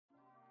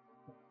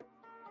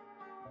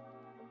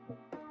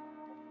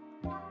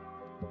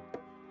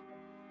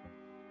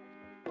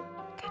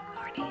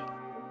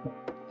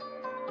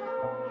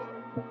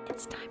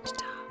It's time to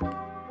talk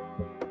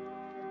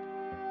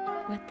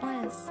with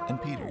Liz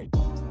and Peter.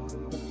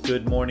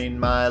 Good morning,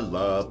 my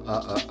love.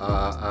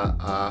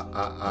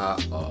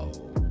 Oh.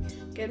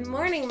 Good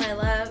morning, my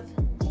love.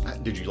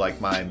 Did you like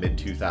my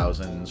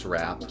mid-2000s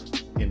rap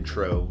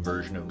intro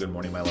version of Good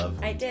Morning, My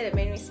Love? I did. It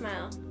made me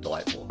smile.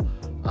 Delightful.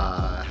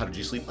 How did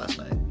you sleep last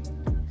night?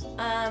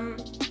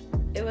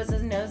 It was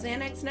a no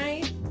Xanax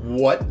night.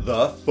 What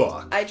the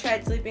fuck? I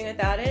tried sleeping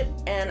without it,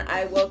 and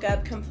I woke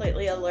up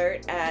completely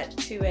alert at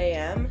 2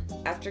 a.m.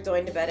 after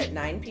going to bed at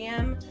 9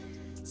 p.m.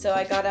 So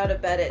I got out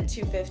of bed at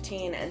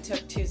 2:15 and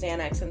took 2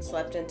 Xanax and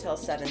slept until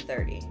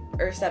 7:30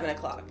 or 7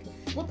 o'clock.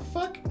 What the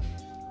fuck?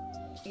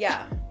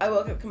 Yeah, I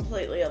woke up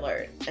completely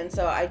alert, and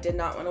so I did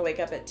not want to wake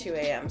up at 2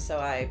 a.m. So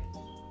I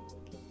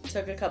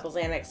took a couple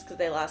Xanax because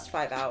they last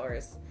 5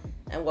 hours,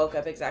 and woke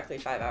up exactly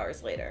 5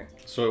 hours later.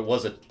 So it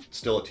was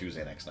still a 2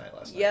 Xanax night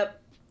last night?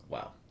 Yep.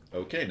 Wow.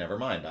 Okay, never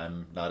mind.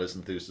 I'm not as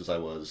enthused as I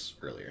was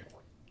earlier.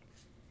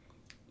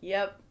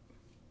 Yep.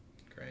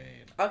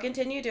 Great. I'll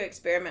continue to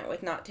experiment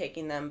with not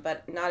taking them,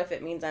 but not if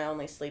it means I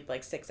only sleep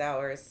like 6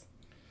 hours.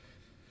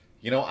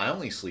 You know, I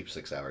only sleep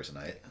 6 hours a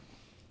night.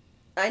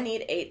 I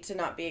need 8 to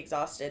not be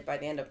exhausted by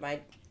the end of my,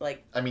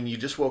 I mean, you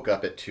just woke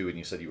up at 2 and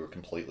you said you were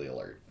completely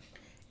alert.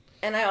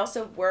 And I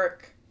also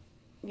work,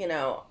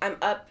 I'm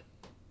up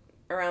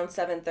around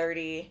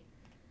 7:30,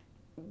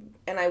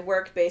 and I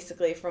work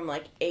basically from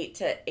 8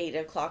 to 8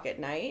 o'clock at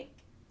night.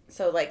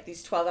 So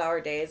these 12-hour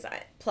days,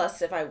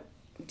 plus if I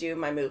do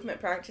my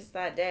movement practice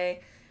that day,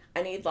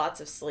 I need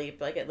lots of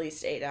sleep, at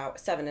least 8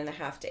 hours,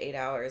 7.5 to 8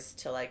 hours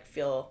to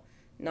feel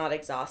not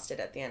exhausted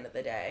at the end of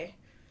the day.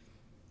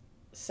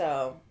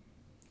 So,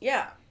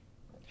 yeah.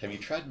 Have you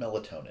tried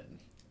melatonin?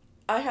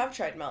 I have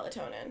tried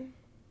melatonin.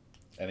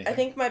 Anything? I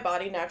think my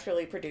body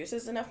naturally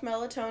produces enough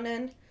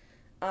melatonin.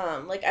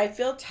 I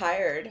feel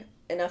tired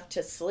enough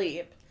to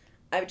sleep.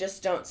 I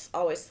just don't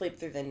always sleep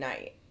through the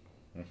night.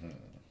 Mm-hmm.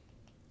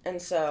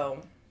 And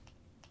so,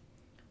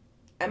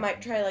 I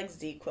might try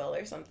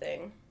ZzzQuil or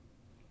something.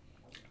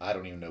 I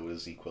don't even know what a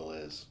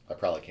ZzzQuil is. I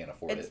probably can't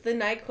afford It's it. the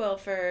NyQuil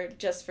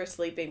for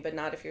sleeping, but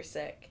not if you're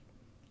sick.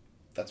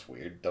 That's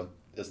weird.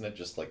 Isn't it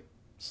just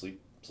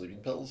sleeping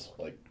pills?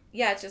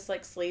 Yeah, it's just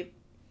sleep,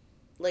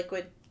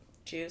 liquid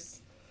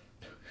juice.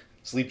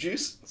 Sleep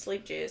juice?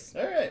 Sleep juice.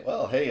 All right.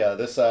 Well, hey,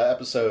 this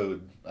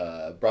episode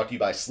brought to you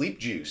by Sleep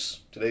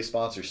Juice. Today's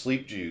sponsor,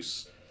 Sleep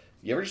Juice.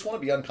 You ever just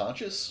want to be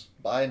unconscious?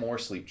 Buy more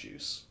Sleep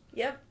Juice.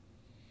 Yep.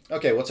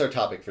 Okay, what's our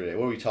topic for today?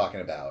 What are we talking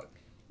about?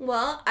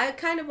 Well, I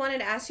kind of wanted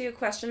to ask you a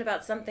question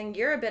about something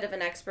you're a bit of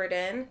an expert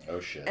in. Oh,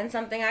 shit. And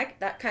something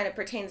that kind of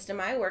pertains to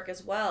my work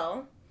as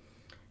well.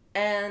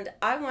 And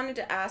I wanted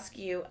to ask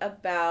you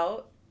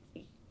about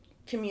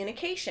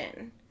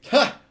communication.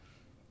 Ha!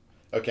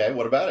 Okay,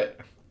 what about it?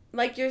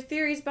 Your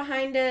theories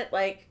behind it,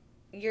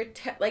 you're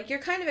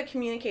kind of a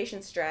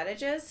communication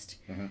strategist.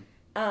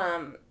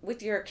 Mm-hmm.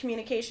 With your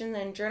communication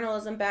and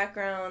journalism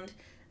background,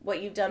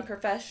 what you've done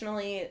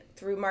professionally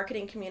through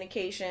marketing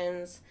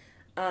communications,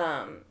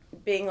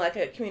 being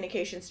a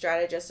communication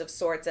strategist of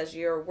sorts as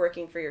you're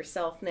working for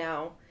yourself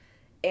now.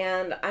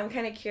 And I'm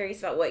kind of curious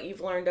about what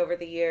you've learned over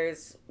the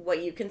years,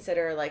 what you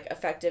consider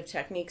effective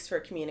techniques for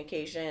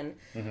communication,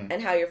 mm-hmm.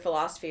 and how your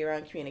philosophy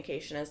around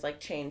communication has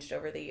changed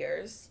over the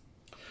years.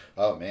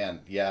 Oh,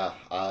 man. Yeah.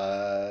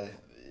 A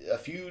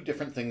few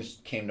different things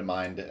came to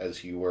mind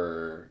as you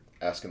were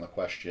asking the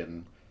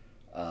question.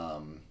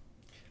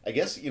 I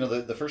guess,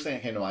 the first thing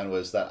that came to mind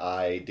was that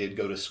I did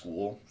go to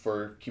school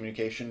for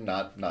communication,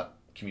 not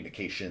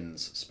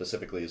communications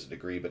specifically as a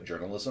degree, but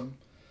journalism.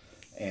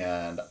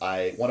 And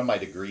one of my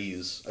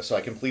degrees, so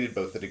I completed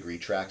both the degree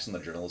tracks in the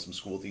journalism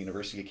school at the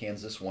University of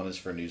Kansas. One is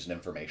for news and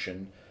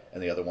information,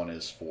 and the other one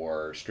is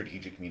for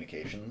strategic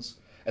communications.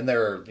 And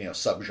there are,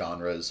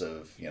 subgenres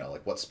of,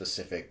 what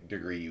specific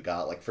degree you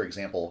got. For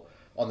example,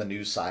 on the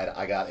news side,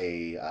 I got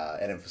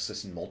an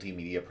emphasis in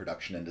multimedia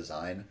production and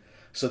design.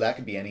 So that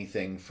could be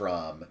anything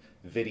from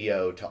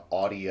video to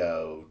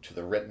audio to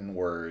the written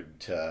word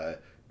to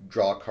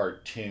draw a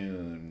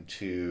cartoon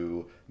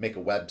to make a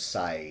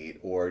website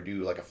or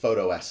do a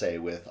photo essay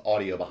with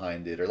audio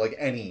behind it or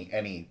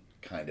any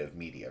kind of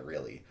media,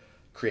 really,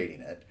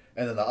 creating it.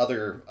 And then the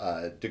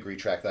other degree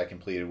track that I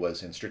completed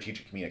was in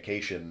strategic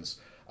communications,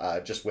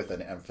 just with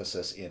an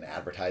emphasis in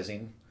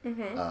advertising.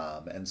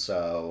 Mm-hmm. And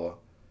so,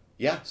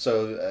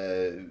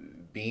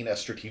 being a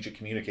strategic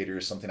communicator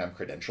is something I'm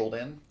credentialed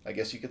in, I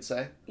guess you could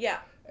say.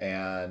 Yeah.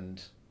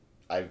 And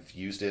I've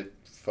used it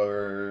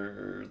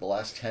for the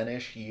last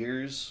 10-ish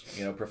years,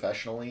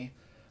 professionally.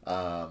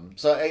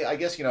 So I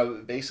guess,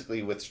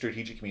 basically with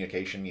strategic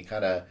communication, you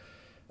kind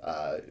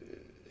of,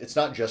 it's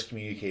not just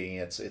communicating,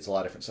 it's a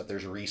lot of different stuff.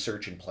 There's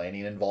research and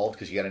planning involved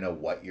because you got to know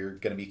what you're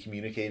going to be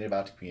communicating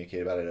about to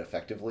communicate about it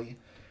effectively.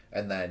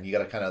 And then you got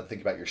to kind of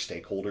think about your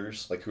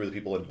stakeholders, who are the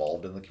people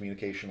involved in the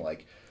communication,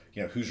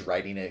 who's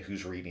writing it,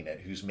 who's reading it,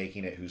 who's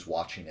making it, who's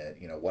watching it,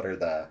 what are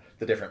the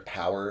different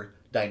power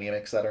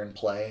dynamics that are in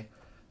play.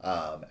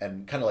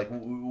 And kind of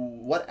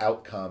what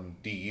outcome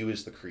do you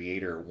as the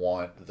creator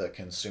want the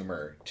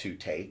consumer to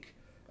take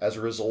as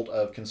a result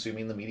of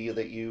consuming the media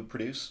that you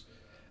produce?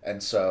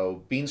 And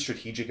so being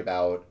strategic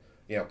about,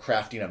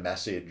 crafting a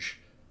message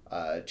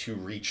to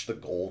reach the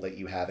goal that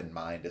you have in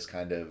mind is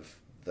kind of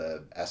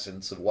the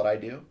essence of what I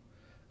do.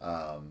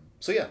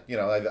 So yeah,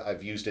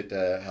 I've used it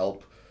to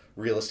help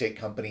real estate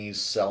companies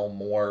sell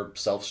more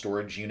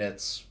self-storage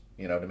units,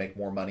 to make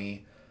more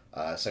money.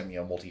 Some,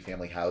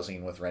 multifamily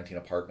housing with renting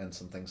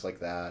apartments and things like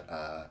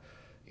that.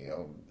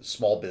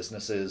 Small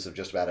businesses of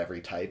just about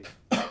every type.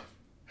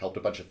 Helped a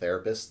bunch of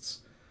therapists,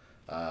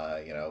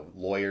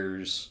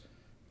 lawyers,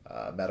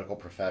 medical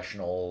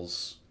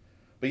professionals.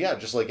 But yeah,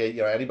 just like,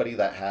 anybody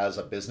that has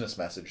a business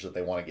message that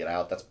they want to get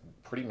out, that's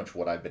pretty much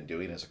what I've been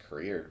doing as a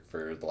career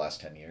for the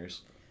last 10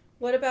 years.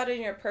 What about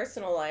in your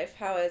personal life?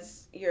 How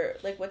is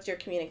what's your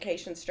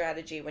communication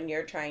strategy when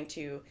you're trying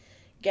to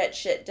get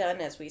shit done,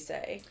 as we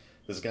say?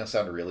 This is going to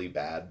sound really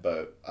bad,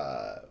 but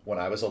when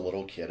I was a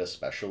little kid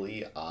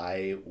especially,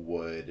 I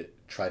would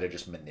try to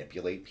just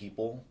manipulate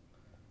people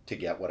to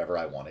get whatever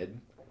I wanted.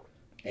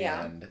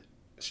 Yeah. And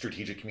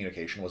strategic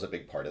communication was a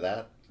big part of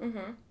that.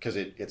 Because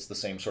Mm-hmm. it's the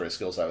same sort of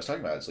skills that I was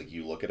talking about. It's like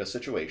you look at a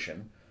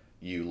situation,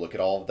 you look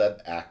at all of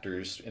the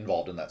actors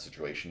involved in that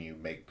situation, you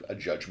make a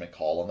judgment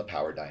call on the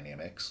power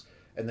dynamics,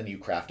 and then you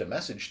craft a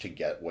message to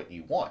get what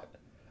you want.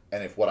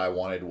 And if what I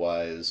wanted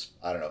was,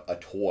 I don't know, a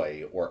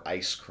toy or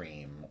ice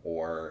cream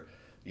or,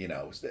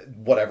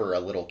 whatever a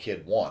little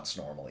kid wants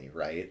normally,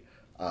 right?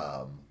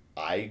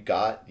 I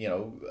got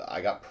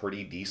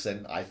pretty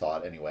decent, I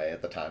thought anyway,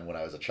 at the time when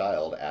I was a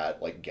child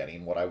at like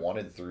getting what I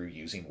wanted through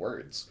using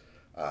words.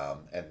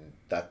 And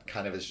that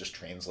kind of is just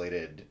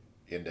translated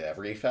into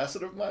every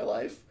facet of my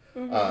life.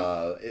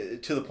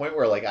 Mm-hmm. To the point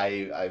where like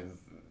I've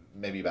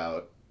maybe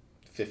about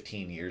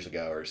 15 years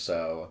ago or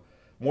so,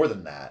 more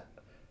than that,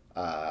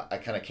 I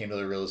kind of came to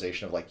the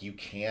realization of like, you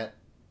can't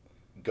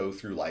go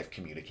through life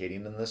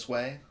communicating in this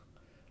way.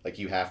 Like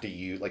you have to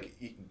use, like,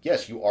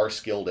 yes, you are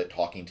skilled at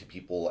talking to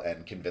people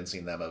and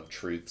convincing them of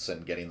truths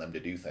and getting them to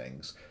do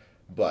things.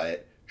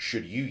 But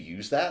should you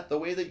use that the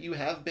way that you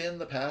have been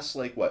the past,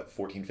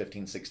 14,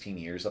 15, 16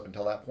 years up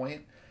until that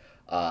point?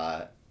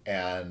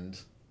 And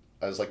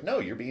I was like, no,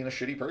 you're being a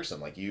shitty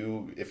person. Like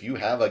if you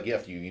have a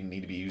gift, you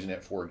need to be using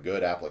it for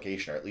good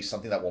application, or at least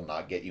something that will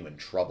not get you in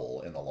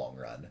trouble in the long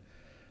run.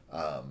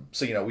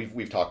 So,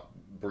 we've talked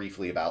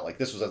briefly about, like,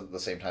 this was at the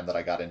same time that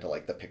I got into,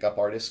 like, the pickup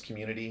artist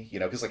community,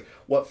 because, like,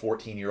 what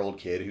 14-year-old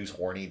kid who's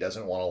horny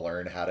doesn't want to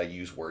learn how to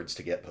use words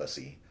to get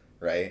pussy,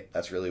 right?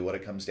 That's really what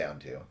it comes down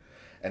to.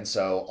 And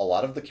so a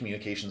lot of the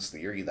communications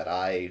theory that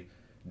I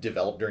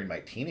developed during my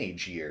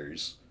teenage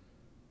years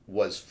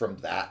was from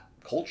that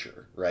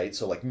culture, right?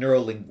 So, like,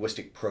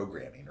 neuro-linguistic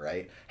programming,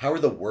 right? How are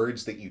the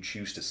words that you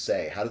choose to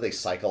say, how do they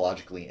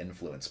psychologically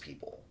influence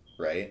people,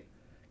 right?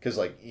 Because,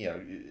 like,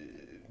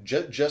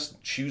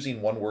 just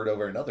choosing one word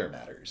over another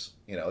matters.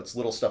 It's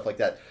little stuff like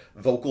that.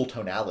 Vocal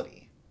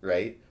tonality,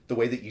 right? The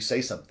way that you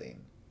say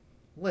something.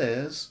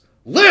 Liz,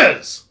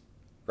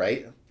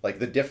 right? Like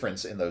the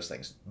difference in those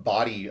things.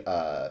 Body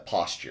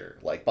posture,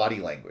 like body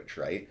language,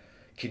 right?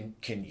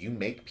 Can you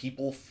make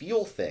people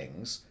feel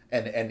things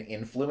and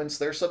influence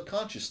their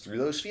subconscious through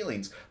those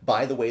feelings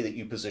by the way that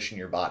you position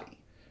your body,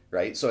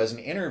 right? So as an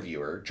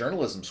interviewer,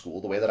 journalism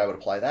school, the way that I would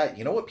apply that,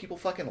 you know what people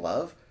fucking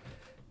love?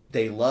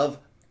 They love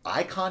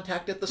eye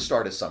contact at the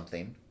start of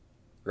something,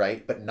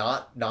 right? But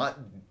not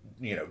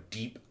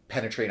deep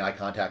penetrating eye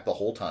contact the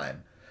whole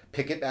time.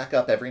 Pick it back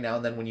up every now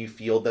and then when you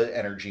feel the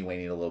energy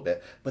waning a little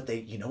bit. But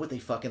you know what they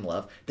fucking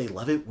love? They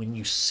love it when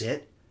you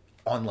sit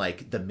on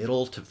like the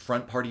middle to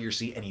front part of your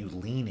seat and you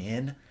lean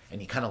in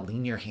and you kind of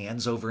lean your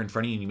hands over in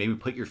front of you and you maybe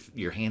put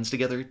your hands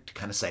together to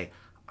kind of say,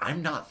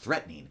 I'm not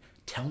threatening.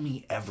 Tell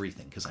me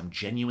everything because I'm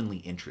genuinely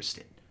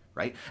interested.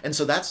 Right? And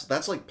so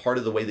that's like part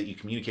of the way that you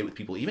communicate with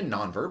people, even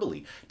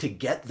non-verbally, to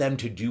get them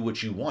to do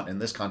what you want. In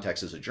this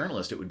context, as a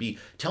journalist, it would be,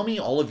 tell me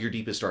all of your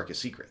deepest, darkest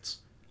secrets.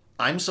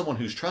 I'm someone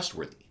who's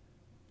trustworthy.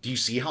 Do you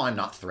see how I'm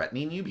not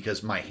threatening you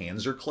because my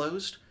hands are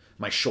closed?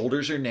 My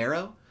shoulders are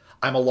narrow?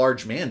 I'm a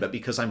large man, but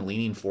because I'm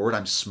leaning forward,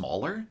 I'm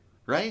smaller,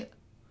 right?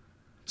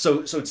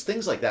 So it's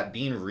things like that,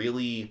 being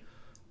really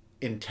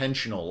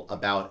intentional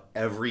about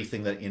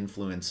everything that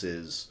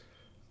influences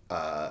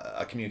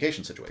a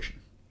communication situation.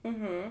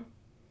 Mm-hmm.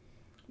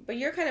 But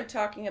you're kind of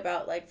talking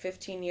about like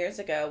 15 years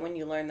ago when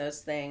you learned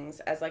those things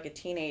as like a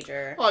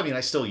teenager. Well, I mean, I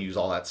still use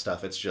all that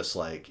stuff. It's just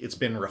like, it's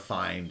been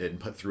refined and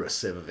put through a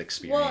sieve of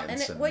experience.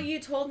 Well, and what you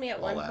told me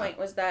at one point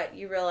was that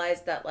you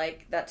realized that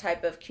like that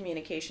type of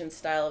communication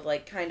style of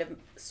like kind of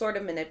sort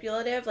of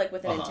manipulative, like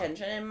with an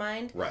intention in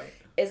mind, right,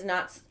 is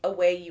not a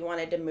way you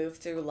wanted to move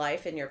through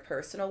life in your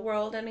personal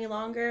world any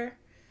longer.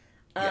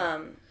 Yeah.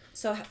 And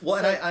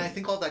I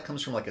think all that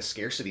comes from like a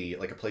scarcity,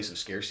 like a place of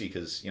scarcity,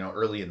 because,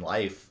 early in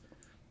life,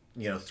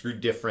 through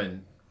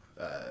different,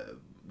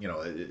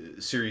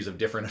 a series of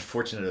different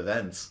unfortunate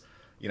events,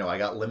 I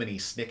got lemony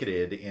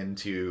snicketed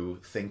into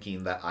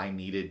thinking that I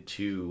needed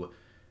to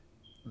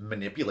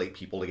manipulate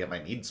people to get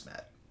my needs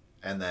met.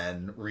 And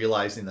then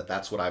realizing that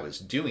that's what I was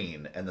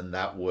doing, and then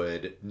that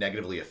would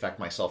negatively affect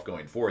myself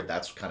going forward.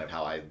 That's kind of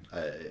how I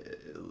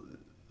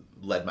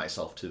led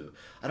myself to,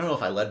 I don't know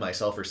if I led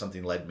myself or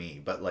something led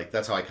me, but like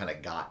that's how I kind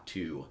of got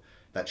to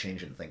that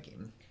change in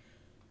thinking.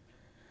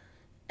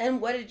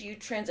 And what did you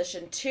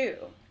transition to?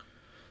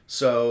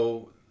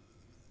 So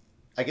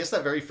I guess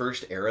that very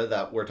first era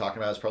that we're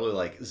talking about is probably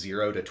like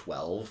 0 to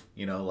 12,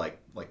 you know, like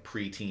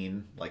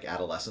preteen, like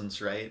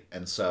adolescence, right?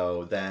 And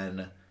so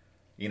then,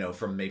 you know,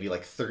 from maybe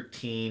like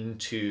 13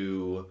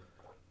 to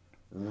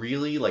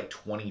really like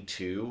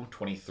 22,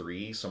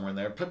 23, somewhere in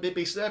there.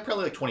 Basically,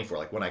 probably like 24,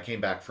 like when I came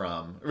back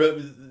from,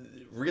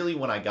 really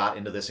when I got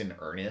into this in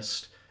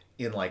earnest,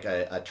 in like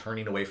a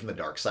turning away from the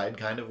dark side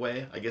kind of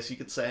way, I guess you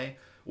could say,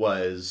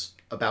 was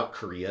about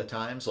Korea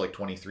time. So like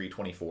 23,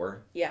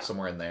 24, Yeah.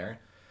 somewhere in there.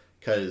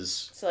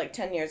 Because So like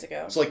 10 years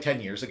ago. so like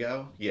 10 years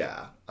ago,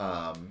 yeah.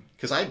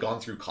 Because I had gone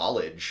through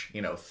college,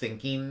 you know,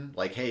 thinking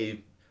like,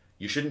 hey,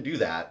 you shouldn't do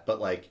that, but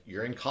like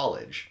you're in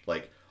college.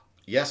 Like,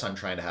 yes, I'm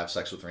trying to have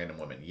sex with random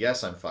women.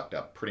 Yes, I'm fucked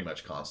up pretty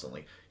much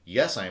constantly.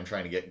 Yes, I am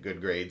trying to get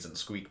good grades and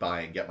squeak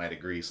by and get my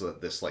degree so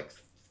that this like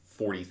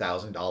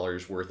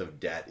 $40,000 worth of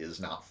debt is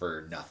not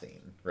for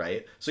nothing,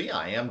 right? So yeah,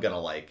 I am gonna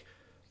like,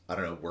 I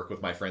don't know, work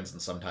with my friends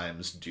and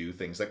sometimes do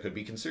things that could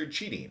be considered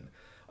cheating.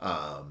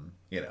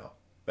 You know,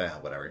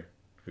 whatever.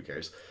 Who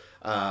cares?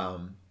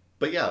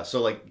 But yeah,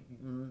 so like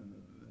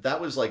that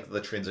was like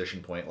the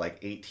transition point, like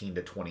 18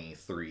 to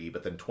 23,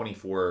 but then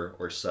 24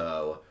 or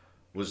so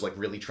was like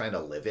really trying to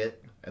live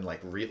it and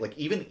like like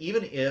even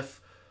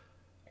if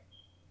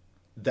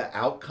the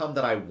outcome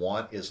that I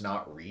want is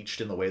not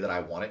reached in the way that I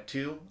want it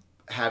to,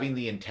 having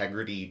the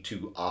integrity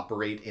to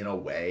operate in a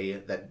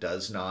way that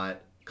does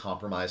not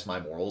compromise my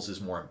morals is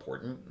more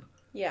important,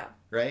 Yeah.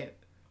 right?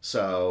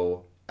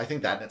 So I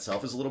think that in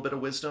itself is a little bit of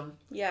wisdom.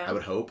 Yeah. I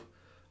would hope.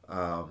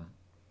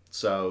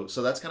 So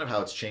that's kind of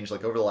how it's changed.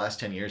 Like over the last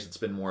 10 years, it's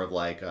been more of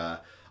like,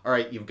 all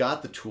right, you've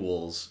got the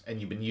tools and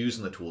you've been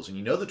using the tools and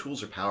you know the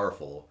tools are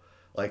powerful.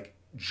 Like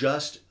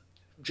just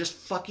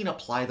fucking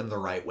apply them the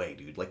right way,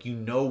 dude. Like you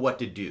know what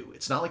to do.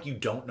 It's not like you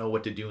don't know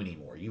what to do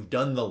anymore. You've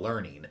done the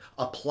learning.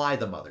 Apply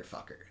the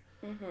motherfucker.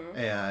 Mm-hmm.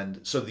 And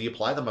so the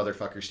apply the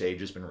motherfucker stage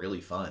has been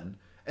really fun.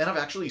 And I've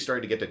actually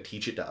started to get to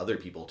teach it to other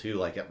people too,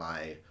 like at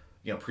my,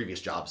 you know, previous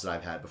jobs that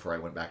I've had before I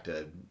went back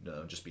to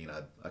just being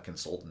a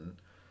consultant.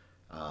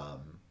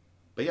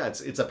 But yeah,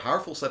 it's a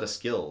powerful set of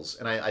skills.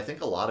 And I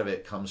think a lot of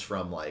it comes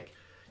from like,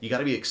 you got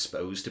to be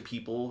exposed to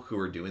people who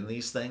are doing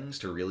these things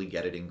to really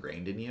get it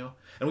ingrained in you.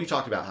 And we've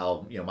talked about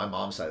how, you know, my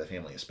mom's side of the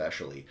family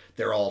especially,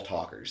 they're all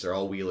talkers. They're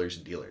all wheelers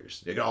and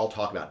dealers. They can all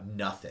talk about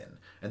nothing.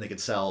 And they could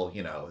sell,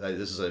 you know,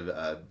 this is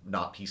a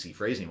not PC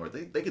phrase anymore.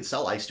 They could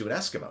sell ice to an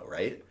Eskimo,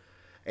 right?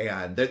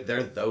 And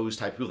they're those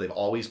type of people. They've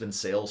always been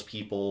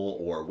salespeople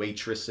or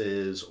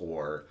waitresses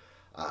or,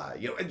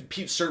 you know, and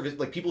service,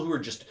 like people who are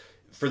just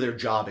for their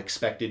job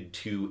expected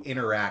to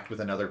interact with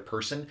another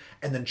person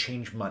and then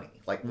change money.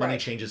 Like money Right.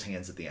 changes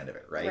hands at the end of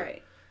it, right?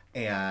 Right.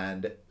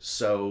 And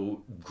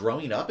so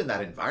growing up in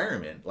that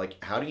environment,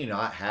 like how do you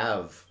not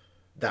have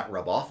that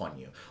rub off on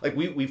you? Like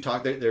we've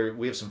talked there,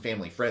 we have some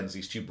family friends,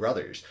 these two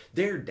brothers.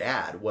 Their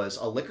dad was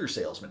a liquor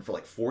salesman for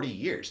like 40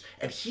 years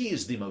and he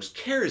is the most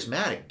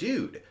charismatic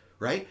dude,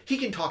 right? He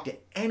can talk to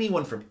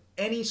anyone from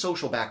any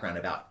social background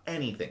about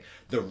anything.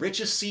 The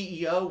richest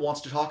CEO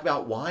wants to talk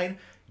about wine.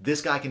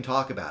 This guy can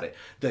talk about it.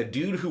 The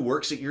dude who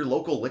works at your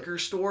local liquor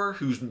store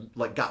who's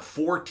like got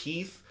 4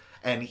 teeth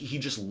and he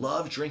just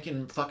loves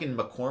drinking fucking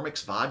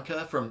McCormick's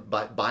vodka from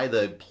by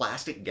the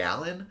plastic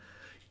gallon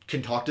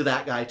can talk to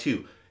that guy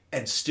too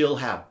and still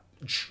have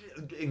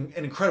an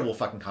incredible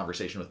fucking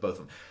conversation with both of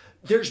them.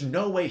 There's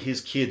no way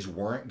his kids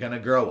weren't gonna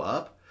grow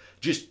up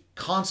just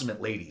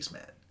consummate ladies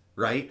men,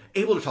 right?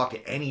 Able to talk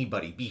to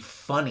anybody, be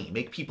funny,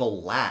 make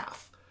people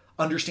laugh,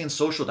 understand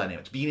social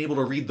dynamics, being able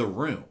to read the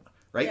room.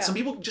 Right? Yeah. Some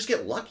people just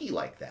get lucky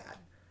like that.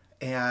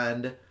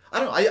 And I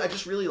don't know, I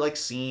just really like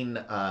seeing, you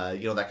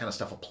know, that kind of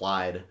stuff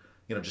applied,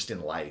 you know, just in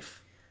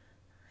life.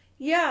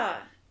 Yeah.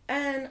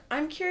 And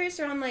I'm curious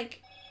around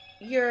like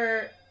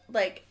your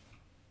like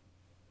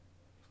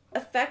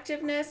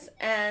effectiveness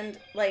and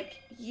like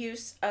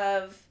use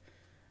of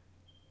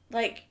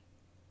like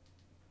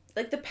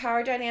the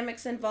power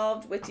dynamics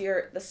involved with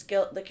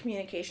the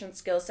communication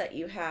skill set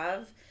you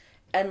have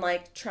and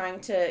like trying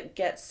to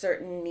get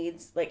certain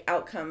needs like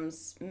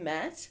outcomes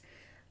met.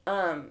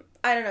 I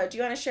don't know, do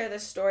you want to share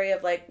this story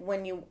of like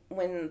when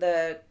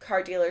the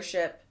car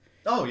dealership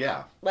Oh,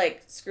 yeah.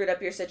 like screwed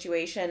up your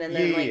situation and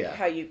then Yeah.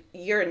 how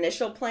your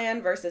initial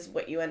plan versus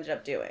what you ended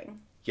up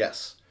doing?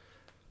 Yes.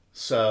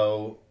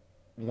 So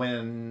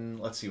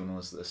let's see, when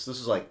was this? This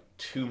was like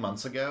 2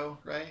 months ago,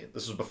 right?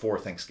 This was before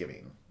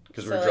Thanksgiving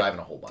because we were So, driving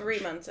a whole bunch. 3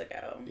 months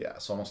ago. Yeah,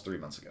 so almost 3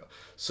 months ago.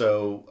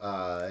 So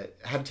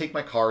had to take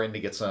my car in to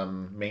get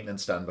some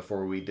maintenance done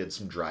before we did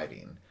some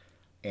driving.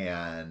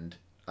 And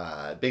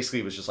basically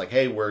it was just like,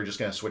 hey, we're just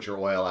going to switch your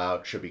oil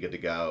out. Should be good to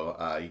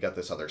go. You got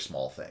this other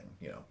small thing,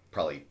 you know,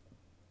 probably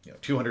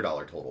 $200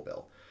 total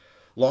bill.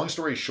 Long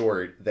story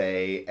short,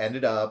 they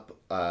ended up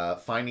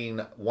finding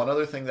one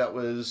other thing that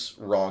was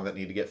wrong that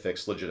needed to get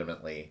fixed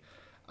legitimately.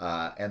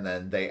 And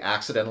then they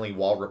accidentally,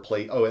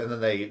 and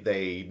then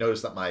they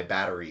noticed that my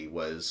battery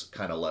was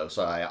kind of low,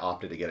 so I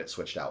opted to get it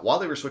switched out. While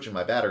they were switching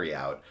my battery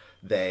out,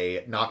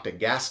 they knocked a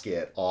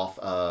gasket off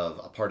of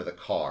a part of the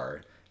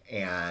car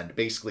and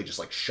basically just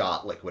like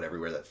shot liquid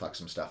everywhere that fucked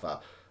some stuff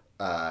up.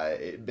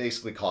 It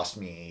basically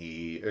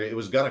it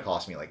was gonna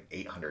cost me like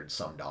 $800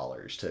 some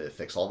to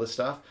fix all this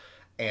stuff.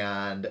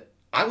 And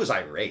I was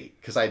irate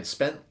because I was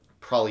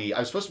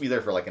supposed to be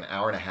there for like an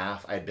hour and a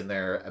half. I had been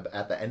there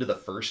at the end of the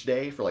first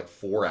day for like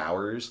 4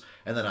 hours.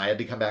 And then I had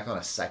to come back on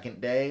a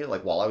second day,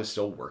 like while I was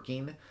still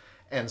working.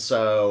 And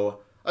so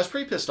I was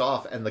pretty pissed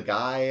off. And the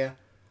guy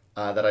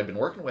that I'd been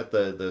working with,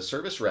 the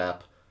service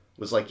rep,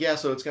 was like, yeah,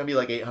 so it's going to be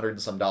like $800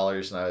 and some. And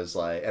I was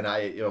like,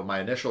 my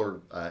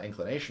initial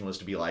inclination was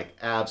to be like,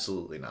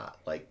 absolutely not.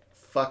 Like,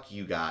 fuck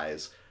you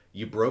guys.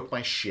 You broke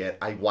my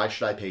shit. Why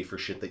should I pay for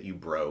shit that you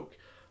broke?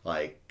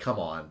 Like, come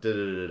on.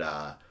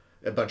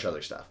 A bunch of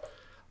other stuff.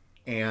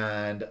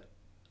 And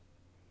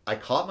I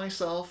caught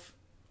myself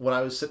when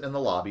I was sitting in the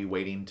lobby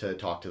waiting to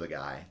talk to the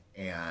guy.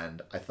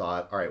 And I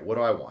thought, all right, what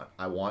do I want?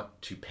 I want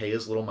to pay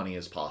as little money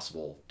as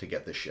possible to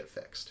get this shit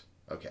fixed.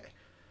 Okay.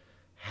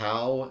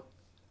 How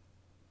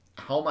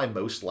am I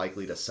most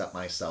likely to set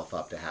myself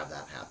up to have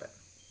that happen?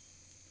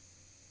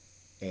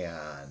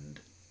 And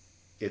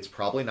it's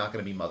probably not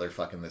going to be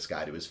motherfucking this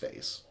guy to his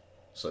face.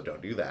 So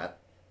don't do that.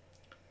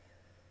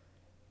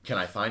 Can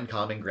I find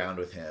common ground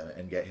with him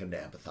and get him to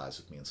empathize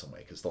with me in some way?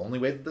 Because the only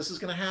way that this is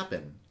going to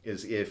happen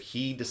is if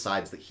he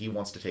decides that he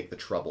wants to take the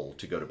trouble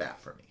to go to bat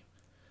for me.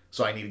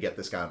 So I need to get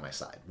this guy on my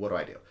side. What do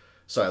I do?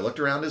 So I looked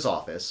around his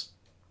office,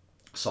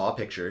 saw a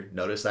picture,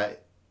 noticed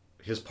that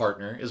his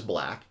partner is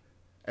black.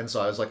 And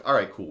so I was like, all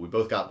right, cool. We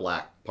both got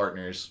black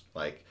partners.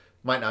 Like,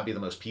 might not be the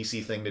most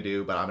PC thing to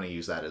do, but I'm going to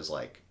use that as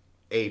like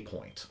a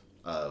point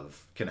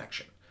of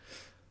connection.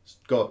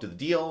 Go up to the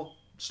deal,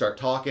 start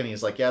talking.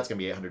 He's like, yeah, it's going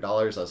to be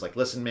 $800. I was like,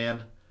 listen,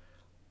 man,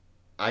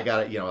 I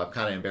got it. I'm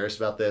kind of embarrassed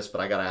about this,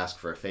 but I got to ask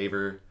for a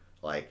favor.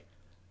 Like,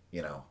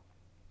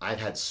 I've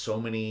had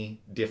so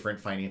many different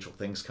financial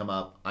things come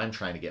up. I'm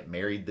trying to get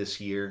married this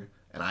year.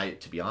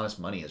 And to be honest,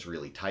 money is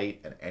really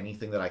tight, and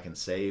anything that I can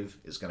save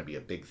is going to be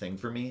a big thing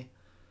for me.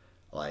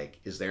 Like,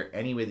 is there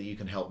any way that you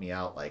can help me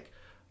out? Like,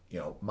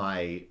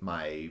 my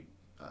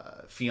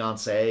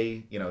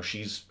fiance,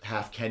 she's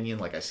half Kenyan.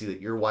 Like, I see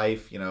that your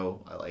wife,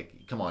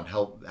 come on,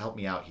 help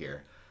me out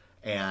here.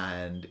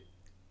 And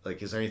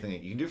like, is there anything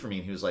that you can do for me?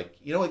 And he was like,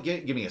 you know what,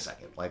 give me a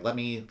second. Like, let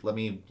me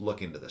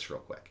look into this real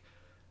quick.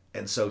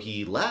 And so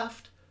he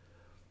left.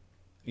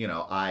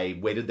 I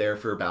waited there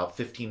for about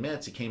 15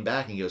 minutes. He came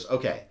back and he goes,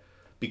 okay,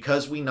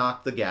 because we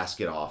knocked the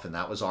gasket off and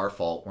that was our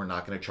fault, we're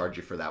not going to charge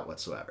you for that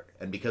whatsoever.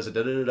 And because of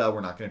we're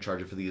not going to charge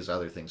you for these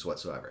other things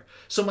whatsoever.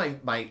 So my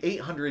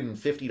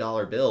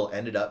 $850 bill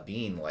ended up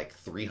being like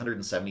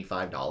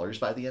 $375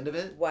 by the end of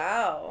it.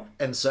 Wow.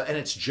 And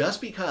it's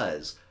just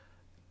because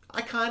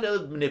I kind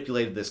of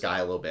manipulated this guy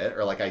a little bit,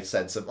 or like I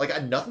said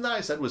nothing that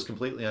I said was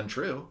completely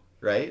untrue,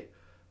 right?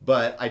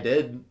 But I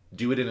did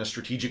do it in a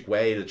strategic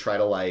way to try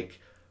to like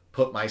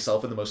put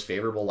myself in the most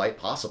favorable light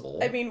possible.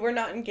 I mean, we're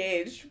not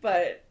engaged,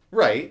 but...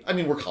 Right. I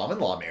mean, we're common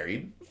law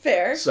married.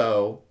 Fair.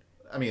 So,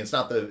 I mean, it's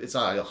not a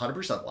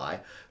 100%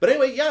 lie. But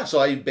anyway, yeah, so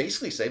I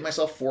basically saved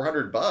myself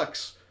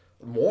 $400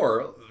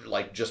 more,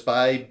 like, just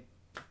by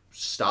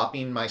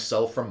stopping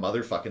myself from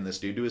motherfucking this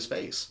dude to his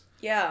face.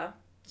 Yeah.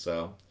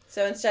 So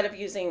instead of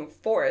using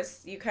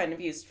force, you kind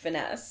of used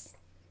finesse.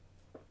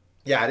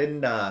 Yeah,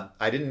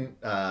 I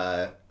didn't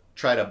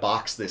try to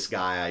box this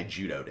guy, I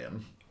judoed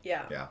him.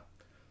 Yeah. Yeah.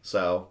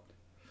 So,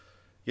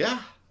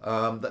 yeah.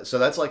 So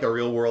that's like a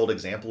real world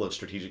example of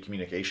strategic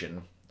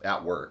communication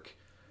at work.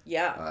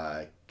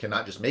 Yeah. Can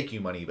not just make you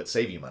money, but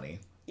save you money.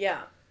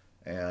 Yeah.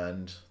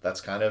 And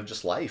that's kind of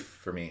just life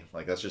for me.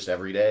 Like, that's just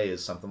every day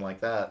is something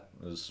like that.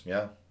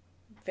 Yeah.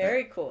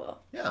 Very cool.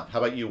 Yeah. How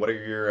about you? What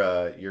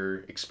are your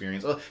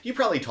experience? Oh, you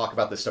probably talk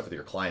about this stuff with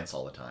your clients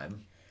all the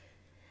time.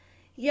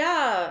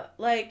 Yeah.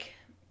 Like,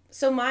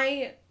 so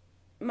my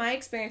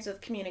experience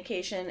with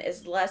communication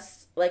is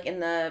less like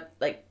in the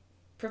like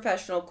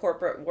professional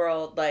corporate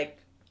world, like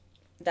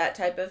that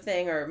type of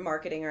thing, or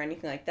marketing or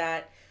anything like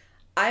that.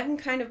 I'm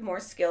kind of more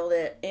skilled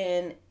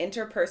in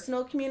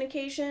interpersonal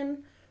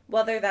communication,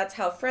 whether that's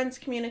how friends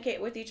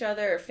communicate with each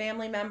other or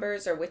family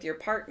members or with your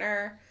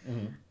partner.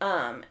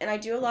 Mm-hmm. And I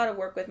do a lot of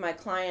work with my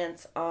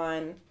clients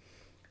on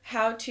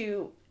how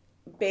to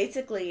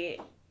basically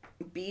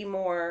be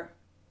more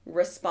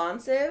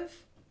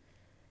responsive,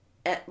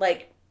 at,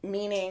 like,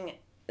 meaning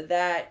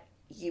that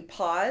you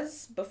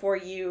pause before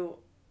you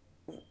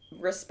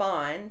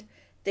respond,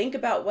 think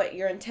about what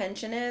your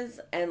intention is,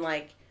 and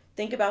like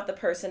think about the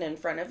person in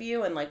front of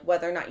you and like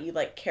whether or not you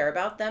like care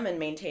about them and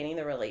maintaining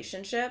the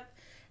relationship,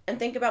 and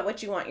think about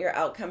what you want your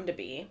outcome to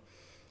be.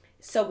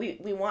 So we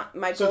want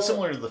my goal. So it's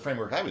similar to the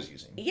framework I was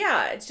using.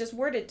 Yeah, it's just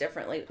worded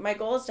differently. My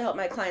goal is to help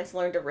my clients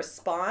learn to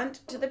respond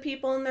to the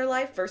people in their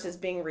life versus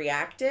being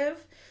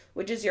reactive,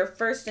 which is your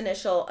first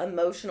initial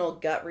emotional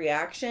gut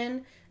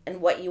reaction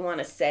and what you want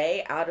to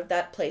say out of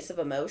that place of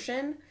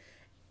emotion.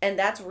 And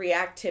that's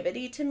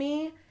reactivity to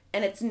me.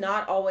 and it's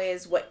not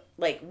always what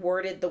like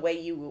worded the way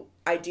you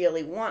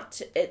ideally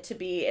want it to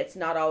be. It's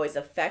not always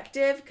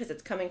effective because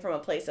it's coming from a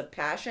place of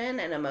passion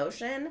and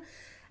emotion,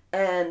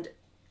 and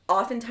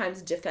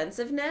oftentimes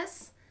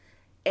defensiveness,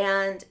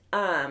 and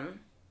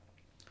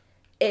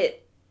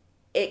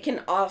it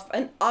can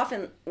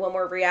often when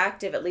we're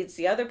reactive, it leads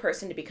the other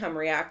person to become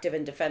reactive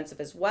and defensive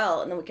as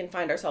well, and then we can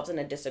find ourselves in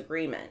a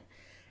disagreement.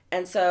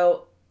 And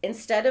so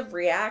instead of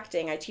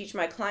reacting, I teach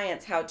my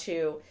clients how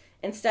to,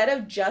 instead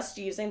of just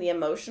using the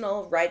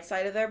emotional right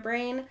side of their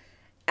brain,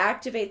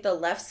 activate the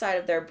left side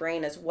of their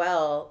brain as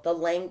well, the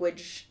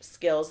language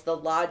skills, the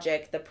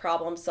logic, the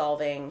problem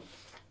solving,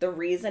 the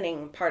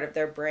reasoning part of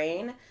their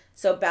brain.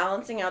 So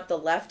balancing out the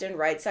left and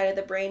right side of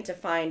the brain to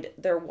find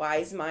their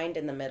wise mind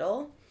in the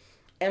middle,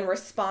 and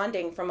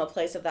responding from a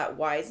place of that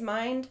wise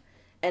mind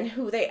and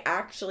who they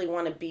actually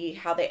want to be,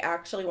 how they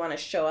actually want to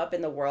show up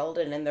in the world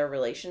and in their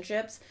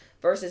relationships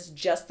versus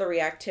just the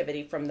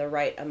reactivity from the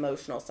right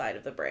emotional side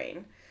of the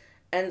brain.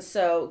 And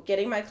so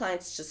getting my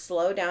clients to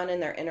slow down in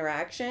their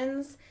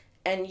interactions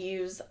and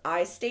use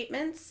I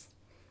statements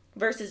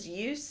versus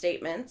you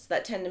statements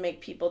that tend to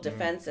make people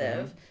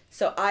defensive. Mm-hmm.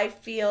 So I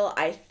feel,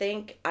 I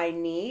think, I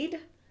need,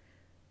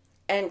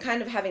 and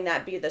kind of having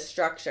that be the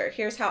structure.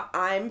 Here's how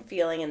I'm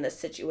feeling in this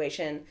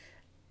situation.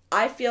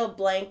 I feel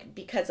blank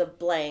because of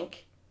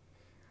blank.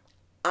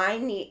 I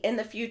need, in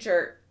the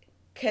future,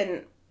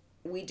 can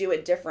we do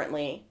it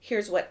differently?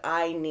 Here's what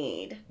I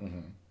need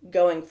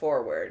going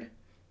forward.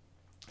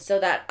 So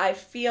that I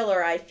feel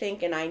or I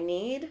think and I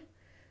need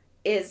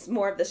is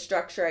more of the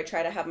structure I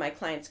try to have my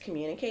clients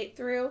communicate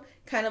through.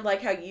 Kind of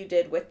like how you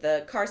did with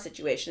the car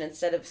situation.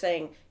 Instead of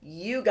saying,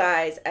 you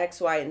guys, X,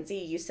 Y, and Z,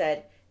 you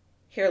said,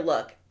 here,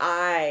 look,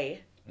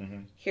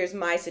 here's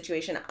my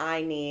situation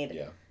I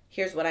need,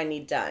 here's what I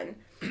need done.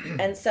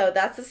 And so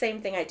that's the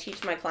same thing I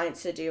teach my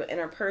clients to do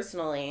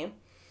interpersonally.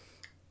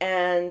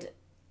 And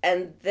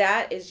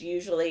that is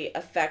usually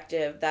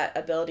effective, that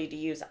ability to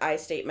use I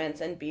statements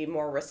and be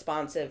more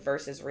responsive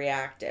versus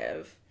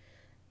reactive.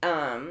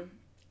 And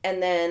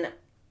then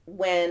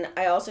when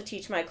I also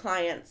teach my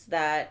clients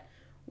that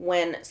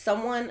when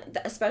someone,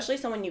 especially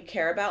someone you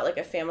care about, like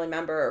a family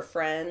member or a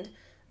friend,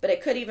 but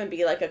it could even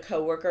be like a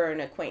coworker or an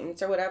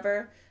acquaintance or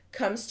whatever,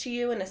 comes to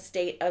you in a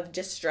state of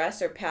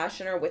distress or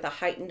passion or with a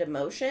heightened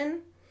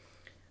emotion,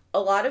 a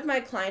lot of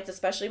my clients,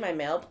 especially my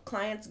male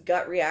clients,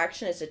 gut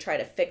reaction is to try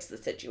to fix the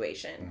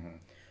situation.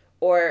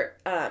 Or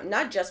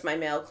not just my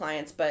male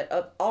clients, but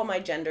of all my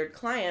gendered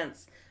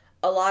clients,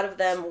 a lot of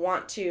them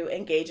want to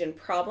engage in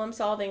problem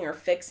solving or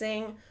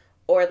fixing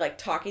or like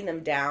talking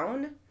them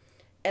down.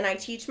 And I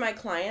teach my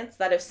clients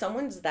that if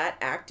someone's that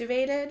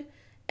activated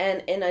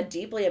and in a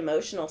deeply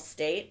emotional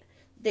state,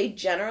 they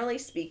generally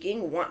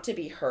speaking want to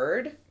be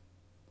heard.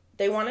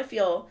 They want to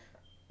feel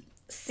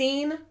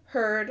seen,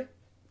 heard,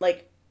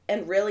 like,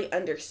 and really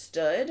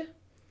understood.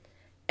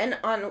 And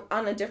on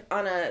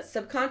a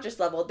subconscious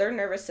level, their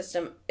nervous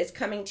system is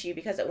coming to you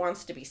because it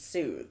wants to be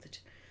soothed.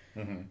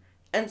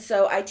 And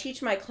so I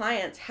teach my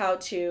clients how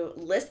to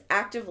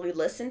actively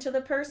listen to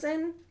the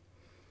person,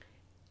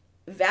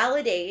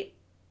 validate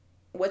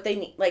what they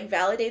need, like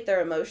validate their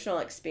emotional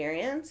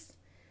experience,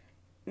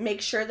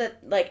 make sure that,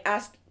 like,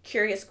 ask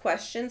curious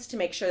questions to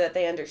make sure that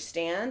they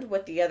understand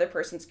what the other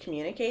person's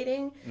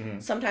communicating.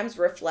 Sometimes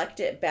reflect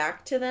it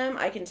back to them.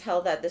 I can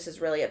tell that this is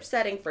really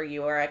upsetting for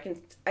you, or I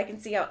can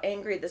see how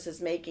angry this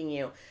is making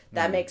you.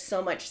 That makes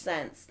so much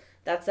sense.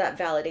 That's that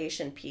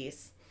validation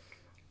piece.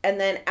 And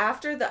then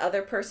after the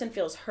other person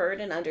feels heard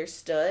and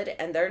understood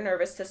and their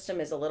nervous system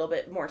is a little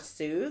bit more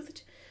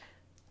soothed,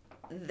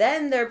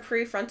 then their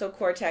prefrontal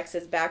cortex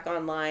is back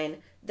online.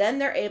 Then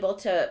they're able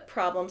to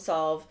problem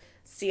solve,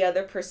 see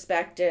other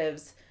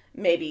perspectives,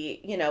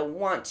 maybe,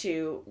 want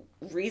to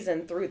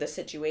reason through the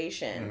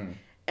situation.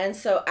 And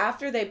so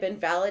after they've been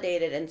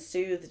validated and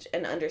soothed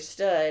and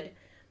understood,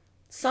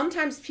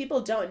 sometimes people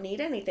don't need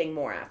anything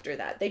more after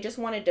that. They just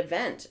wanted to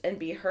vent and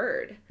be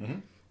heard.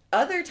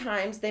 Other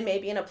times they may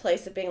be in a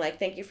place of being like,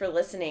 thank you for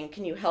listening.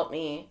 Can you help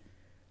me,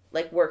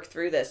 like, work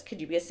through this?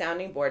 Could you be a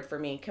sounding board for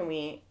me? Can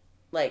we,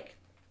 like...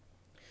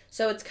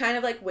 So it's kind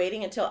of like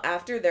waiting until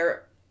after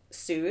they're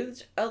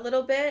soothed a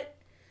little bit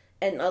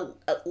and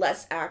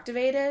less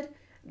activated,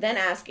 then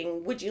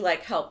asking, would you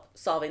like help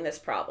solving this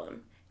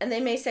problem? And they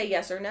may say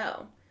yes or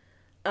no.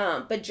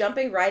 But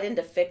jumping right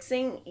into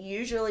fixing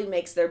usually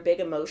makes their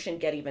big emotion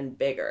get even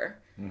bigger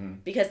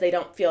because they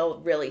don't feel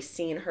really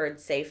seen, heard,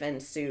 safe,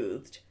 and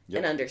soothed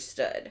and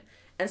understood.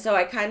 And so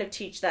I kind of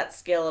teach that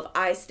skill of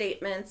I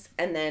statements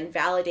and then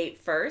validate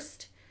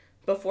first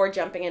before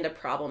jumping into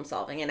problem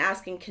solving, and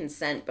asking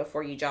consent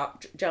before you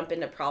jump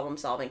into problem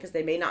solving, because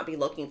they may not be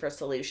looking for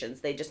solutions.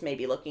 They just may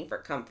be looking for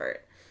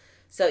comfort.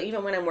 So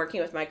even when I'm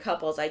working with my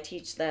couples, I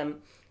teach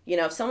them,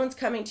 if someone's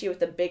coming to you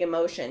with a big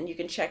emotion, you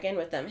can check in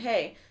with them.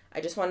 Hey,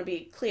 I just want to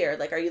be clear.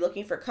 Like, are you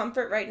looking for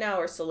comfort right now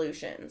or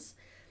solutions?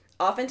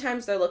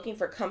 Oftentimes they're looking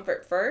for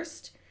comfort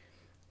first.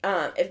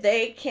 If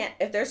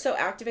they're so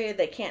activated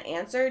they can't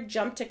answer,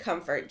 jump to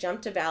comfort,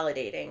 jump to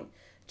validating,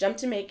 jump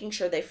to making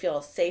sure they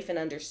feel safe and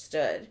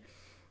understood.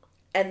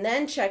 and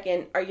then check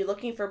in, are you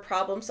looking for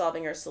problem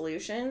solving or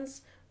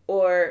solutions,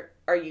 or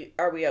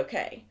are we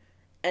okay?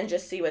 And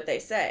just see what they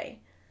say,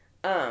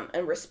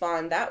 and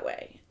respond that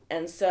way.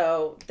 And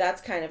so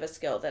that's kind of a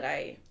skill that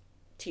I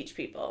teach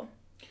people.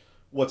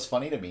 What's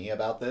funny to me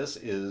about this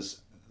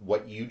is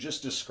what you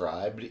just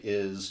described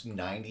is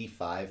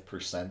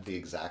 95% the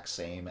exact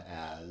same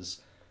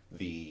as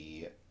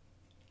the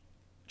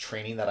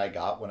training that I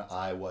got when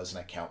I was an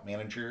account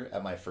manager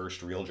at my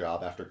first real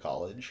job after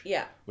college.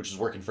 Yeah. Which is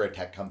working for a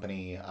tech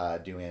company,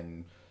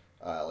 doing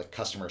like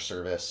customer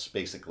service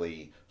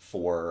basically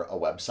for a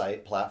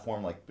website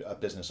platform. Like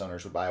business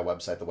owners would buy a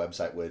website, the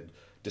website would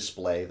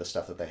display the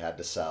stuff that they had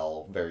to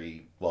sell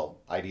very well,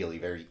 ideally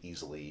very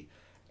easily,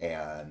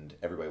 and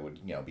everybody would,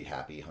 you know, be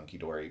happy,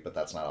 hunky-dory, but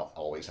that's not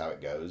always how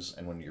it goes.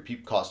 And when you're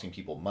costing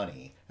people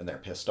money and they're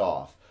pissed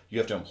off, you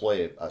have to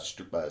employ a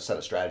set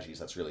of strategies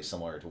that's really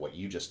similar to what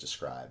you just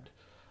described.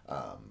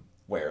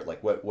 Where,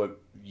 like, what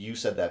you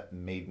said that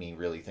made me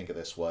really think of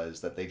this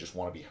was that they just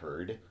want to be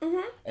heard.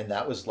 Mm-hmm. And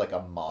that was like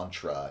a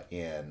mantra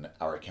in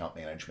our account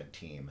management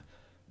team.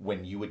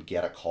 When you would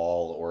get a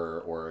call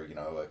or you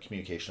know, a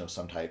communication of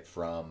some type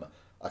from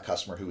a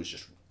customer who was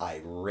just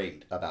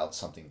irate about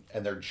something,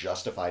 and they're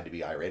justified to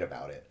be irate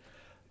about it,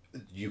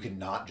 you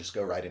cannot just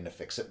go right into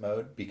fix-it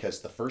mode,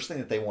 because the first thing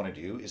that they want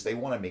to do is they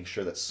want to make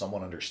sure that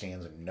someone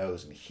understands and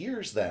knows and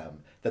hears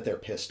them that they're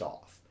pissed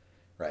off,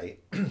 right?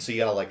 So you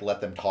gotta like let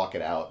them talk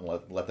it out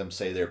and let them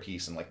say their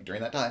piece, and like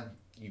during that time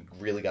you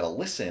really gotta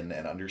listen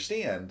and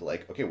understand,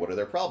 like, okay, what are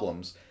their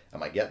problems?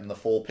 Am I getting the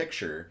full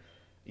picture?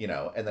 You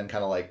know, and then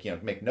kind of like, you know,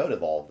 make note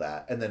of all of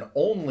that, and then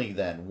only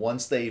then,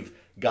 once they've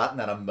gotten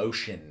that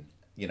emotion,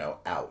 you know,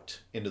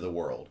 out into the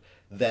world,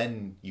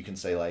 then you can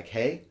say like,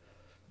 hey,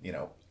 you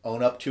know,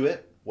 own up to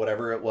it,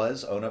 whatever it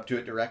was, own up to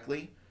it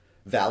directly,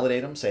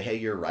 validate them, say, hey,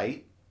 you're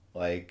right,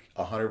 like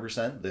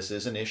 100%, this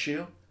is an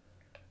issue,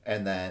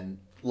 and then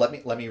let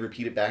me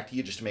repeat it back to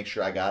you just to make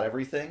sure I got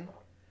everything.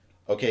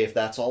 Okay, if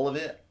that's all of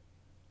it,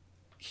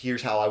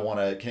 here's how I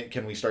want to,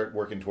 can we start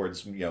working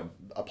towards, you know,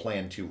 a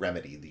plan to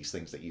remedy these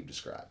things that you've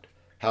described,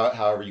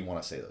 however you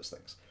want to say those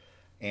things.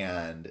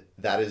 And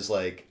that is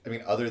like, I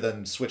mean, other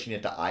than switching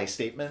it to I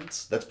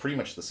statements, that's pretty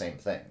much the same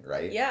thing,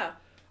 right? Yeah.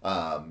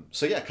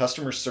 So yeah,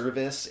 customer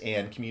service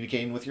and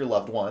communicating with your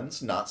loved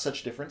ones, not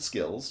such different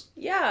skills.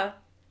 Yeah,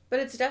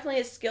 but it's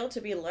definitely a skill to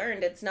be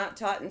learned. It's not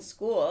taught in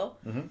school.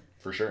 Mm-hmm.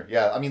 For sure.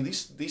 Yeah, I mean,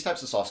 these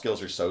types of soft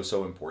skills are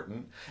so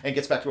important. And it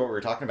gets back to what we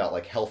were talking about,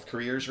 like health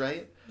careers,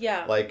 right?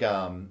 Yeah. Like,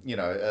 you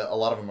know, a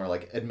lot of them are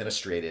like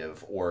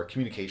administrative or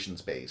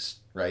communications based,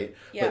 right?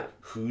 Yeah. But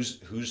who's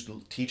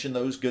teaching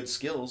those good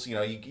skills? You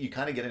know, you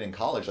kind of get it in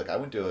college. Like I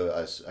went to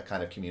a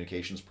kind of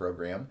communications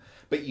program,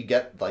 but you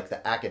get like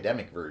the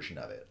academic version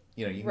of it.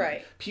 You know,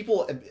 right.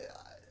 People,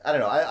 I don't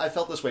know, I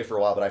felt this way for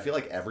a while, but I feel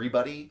like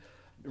everybody,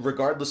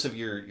 regardless of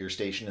your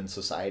station in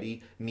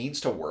society,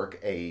 needs to work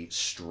a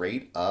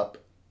straight up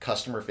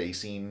customer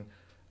facing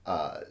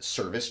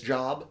service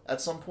job at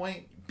some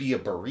point. Be a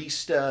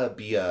barista,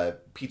 be a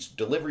pizza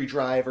delivery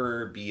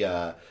driver, be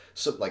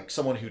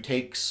someone who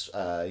takes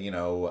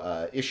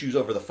issues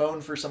over the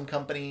phone for some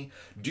company.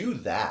 Do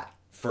that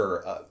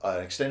for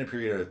an extended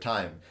period of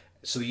time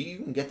so that you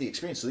can get the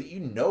experience, so that you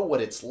know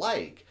what it's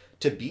like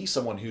to be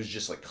someone who's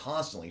just like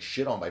constantly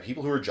shit on by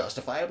people who are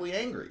justifiably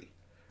angry.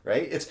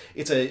 Right?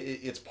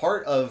 It's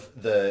part of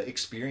the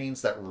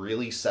experience that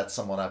really sets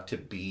someone up to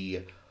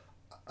be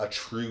a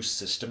true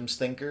systems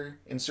thinker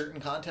in certain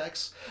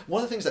contexts.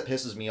 One of the things that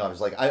pisses me off is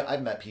like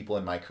I've met people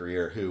in my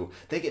career who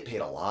they get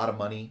paid a lot of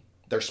money.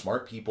 They're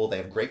smart people. They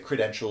have great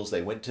credentials.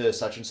 They went to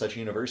such and such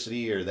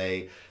university, or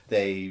they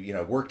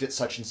worked at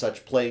such and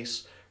such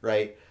place,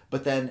 right?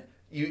 But then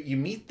you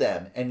meet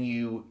them and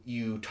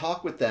you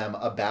talk with them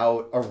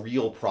about a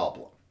real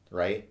problem,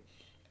 right?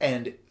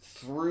 And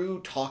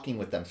through talking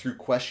with them, through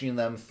questioning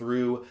them,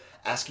 through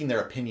asking their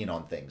opinion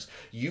on things,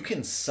 you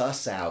can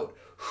suss out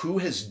who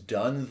has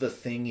done the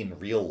thing in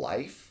real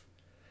life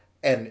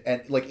and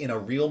like in a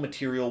real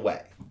material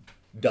way,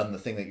 done the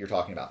thing that you're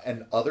talking about.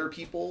 And other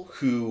people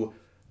who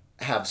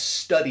have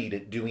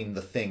studied doing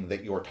the thing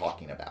that you're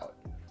talking about.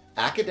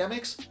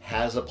 Academics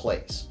has a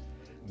place,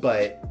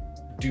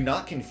 but do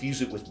not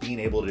confuse it with being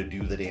able to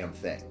do the damn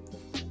thing.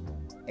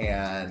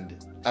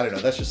 And I don't know,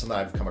 that's just something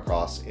I've come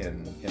across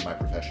in my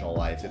professional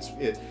life.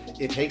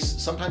 It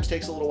sometimes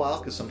takes a little while,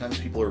 because sometimes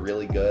people are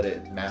really good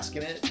at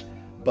masking it,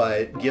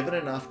 but given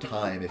enough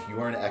time, if you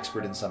are an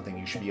expert in something,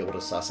 you should be able to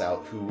suss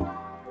out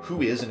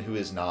who is and who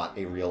is not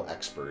a real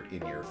expert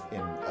in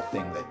a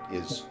thing that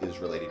is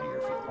related to your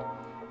field,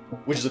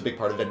 which is a big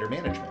part of vendor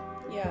management.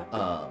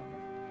 Yeah.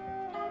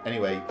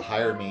 Anyway,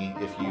 hire me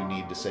if you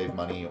need to save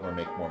money or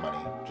make more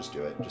money. Just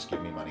do it. Just give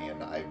me money,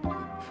 and I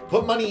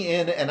put money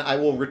in, and I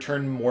will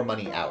return more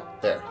money out.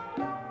 There.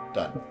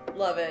 Done.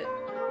 Love it.